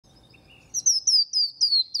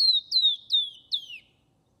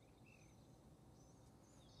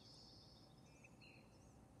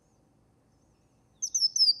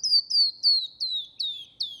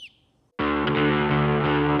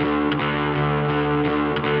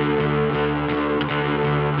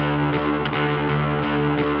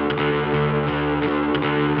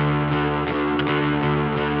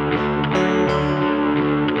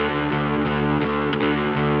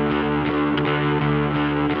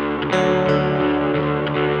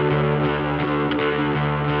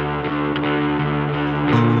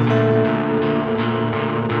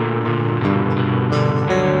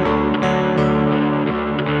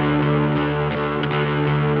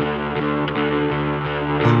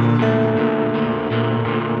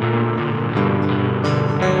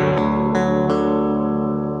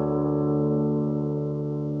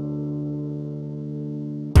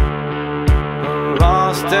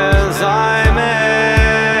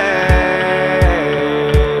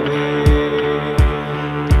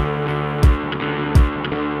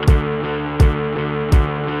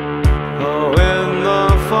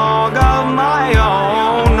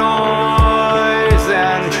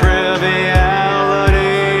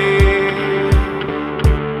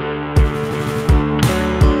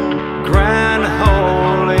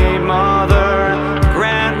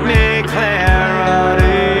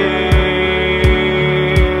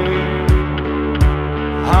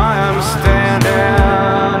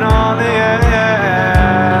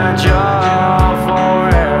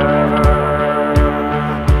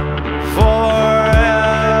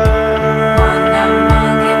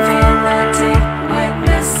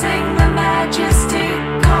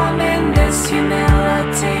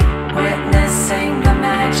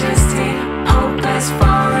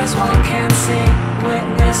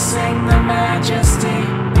witnessing the majesty,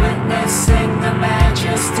 witnessing the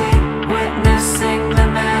majesty, witnessing the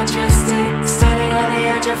majesty, standing on the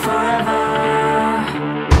edge of forever.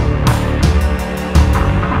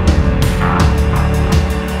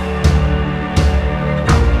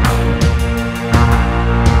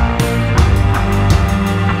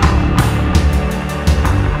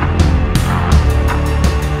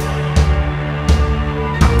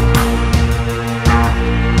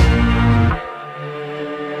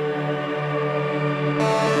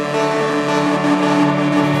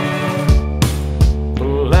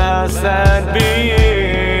 Blessed be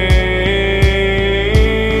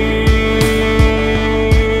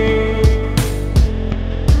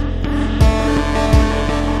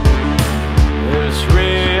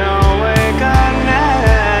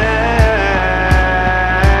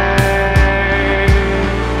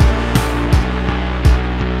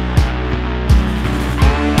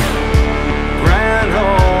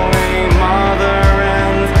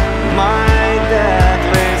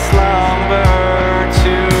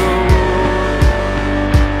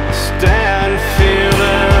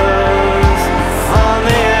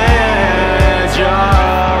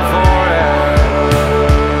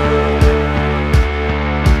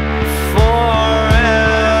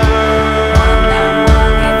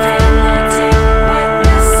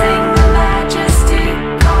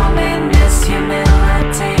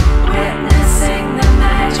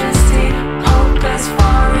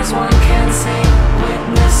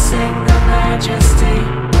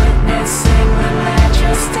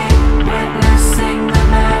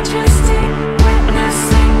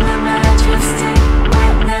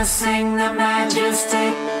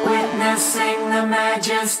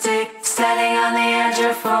standing on the edge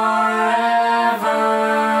of forever.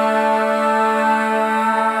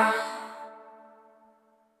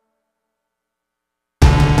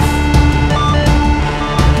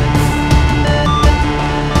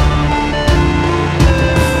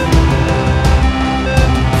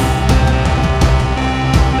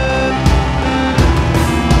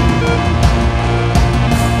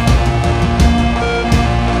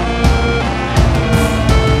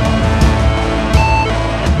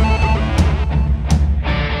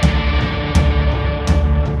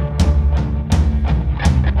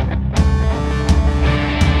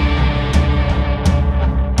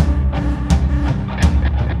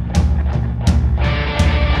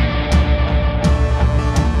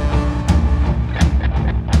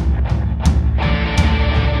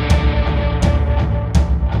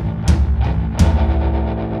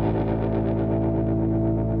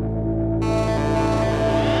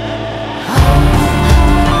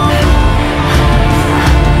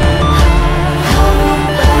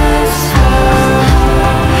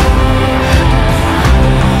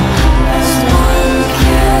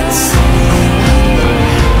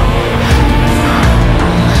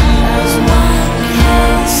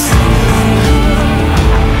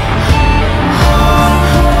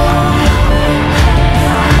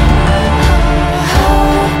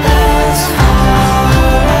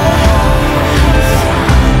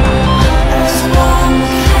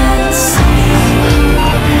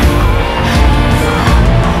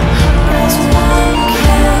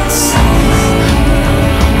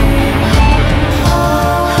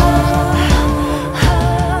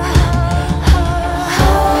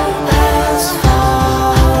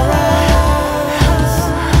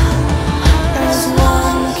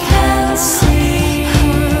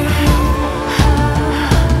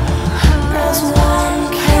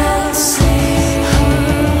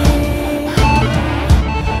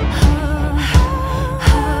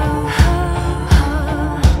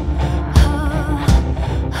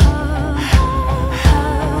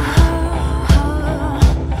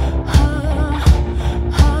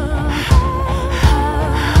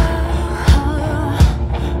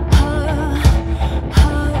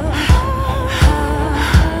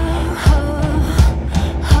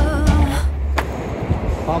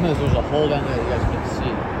 Problem is, there's a hole down there that you guys couldn't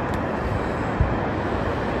see.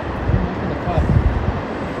 Look at the cup.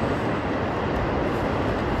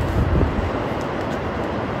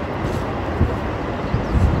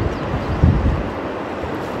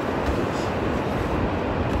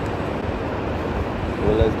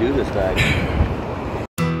 Well, let's do this thing.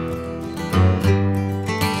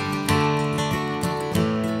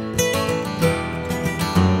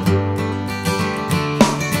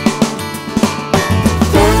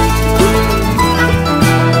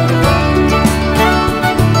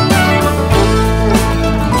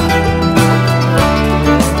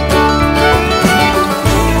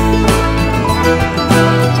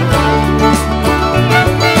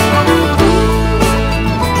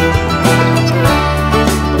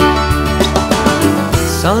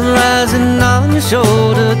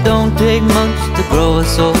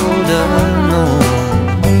 sort of know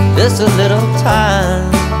just a little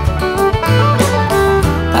time.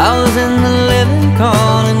 I was in the living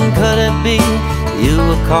calling, could it be you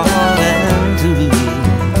were calling too?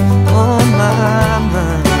 Oh my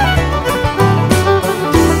mind.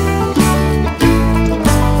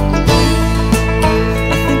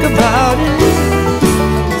 I think about it.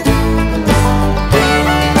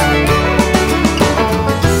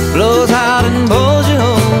 Blows out and bowls you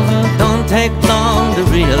over. Don't take long to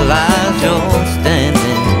realize you're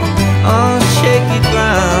standing on shaky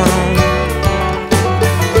ground.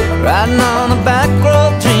 Riding on a back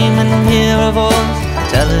road, dreaming, hear a voice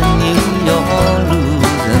telling you you're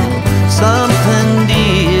losing something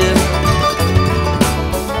dear.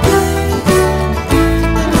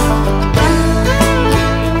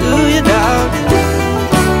 Do you doubt it?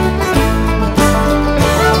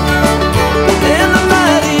 In the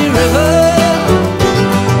mighty river,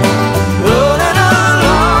 rolling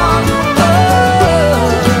along,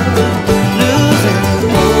 losing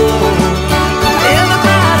hope. In the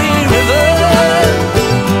mighty river,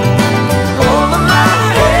 over my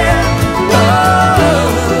head,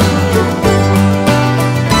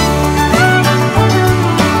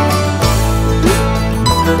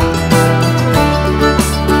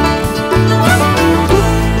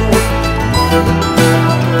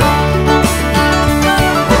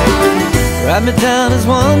 write me down as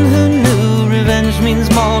one who knew revenge means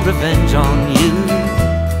more revenge on you.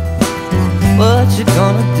 What you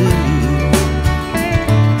gonna do?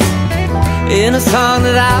 In a song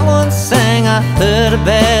that I once sang, I heard a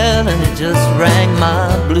bell and it just rang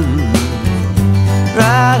my blues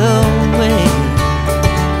right away.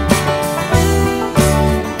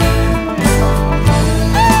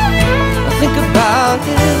 I think about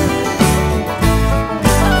it.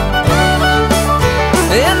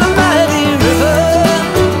 In the mighty river,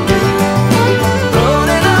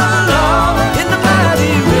 rolling along. In the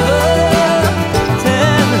mighty river,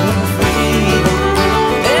 telling free.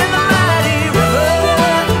 In the mighty river,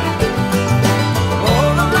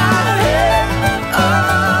 over my head,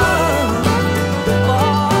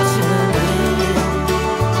 washing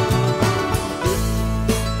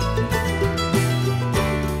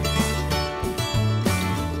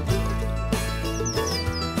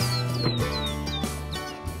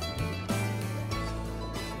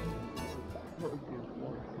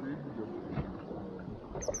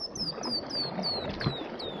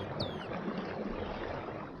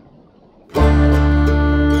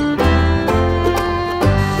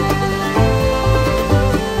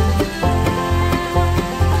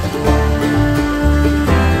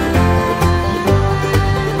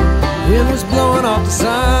Wind was blowing off the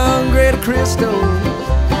Sangre de Cristo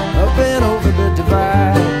up and over the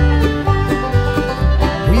divide.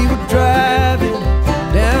 We were driving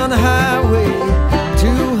down the highway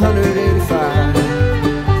 285.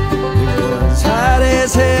 It was hot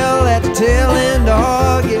as hell at the tail end of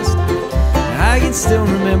August. I can still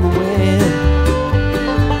remember when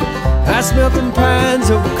I smelt them pines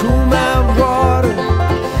over cool mountain water,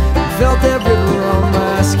 felt that river on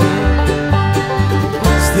my skin.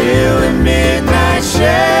 Still in midnight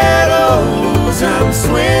shadows, I'm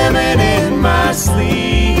swimming in my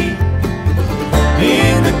sleep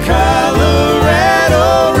in the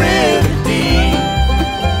Colorado River deep.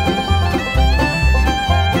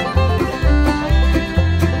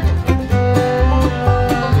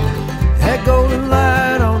 That golden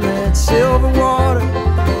light on that silver water,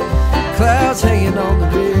 clouds hanging on the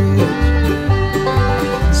ridge,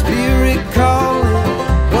 spirit calling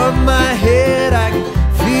above my head, I can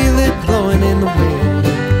feel it blowing in the wind.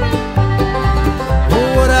 Oh,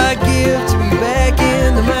 what I give to be back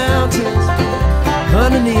in the mountains,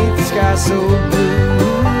 underneath the sky so blue.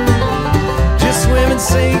 Just swimming,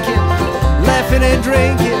 sinking, laughing and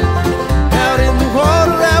drinking, out in the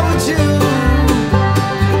water out with you.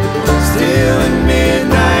 Still in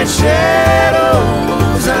midnight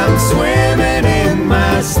shadows, I'm swimming in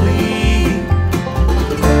my sleep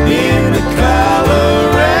in the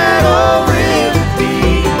Colorado River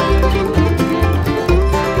deep.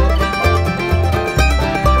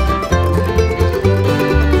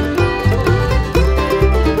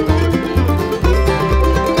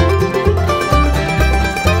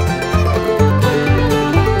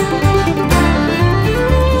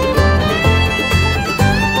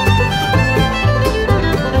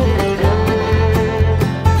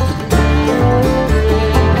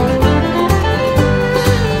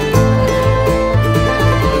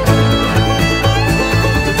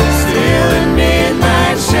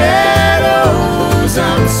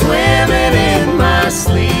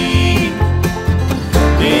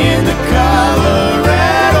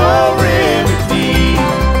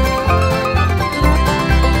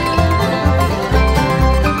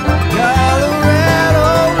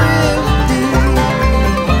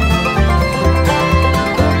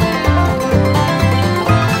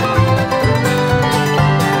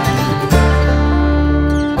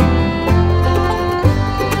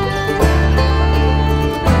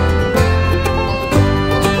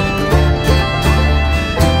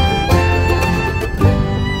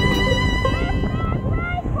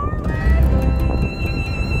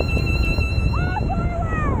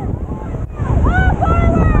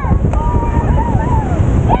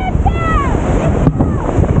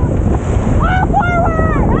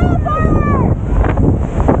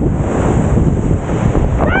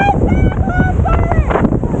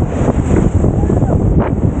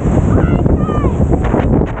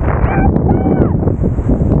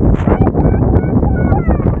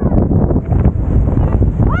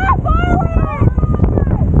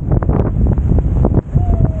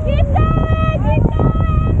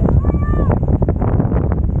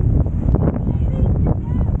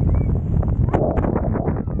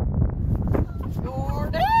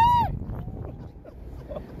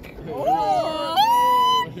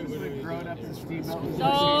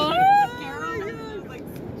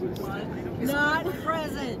 Not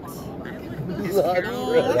present.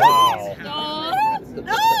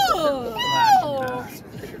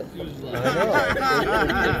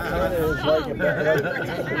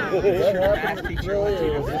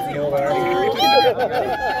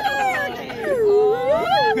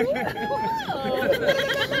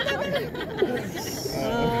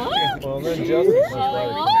 Well, then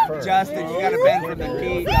Justin, you gotta bend from the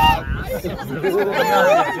knee, dog.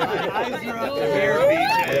 Eyes are up to here,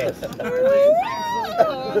 BJ.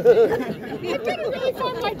 You're gonna really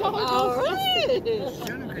find my dog. All right.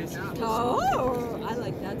 Oh, I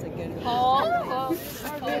like that's a good one. Alright,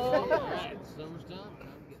 summer's done.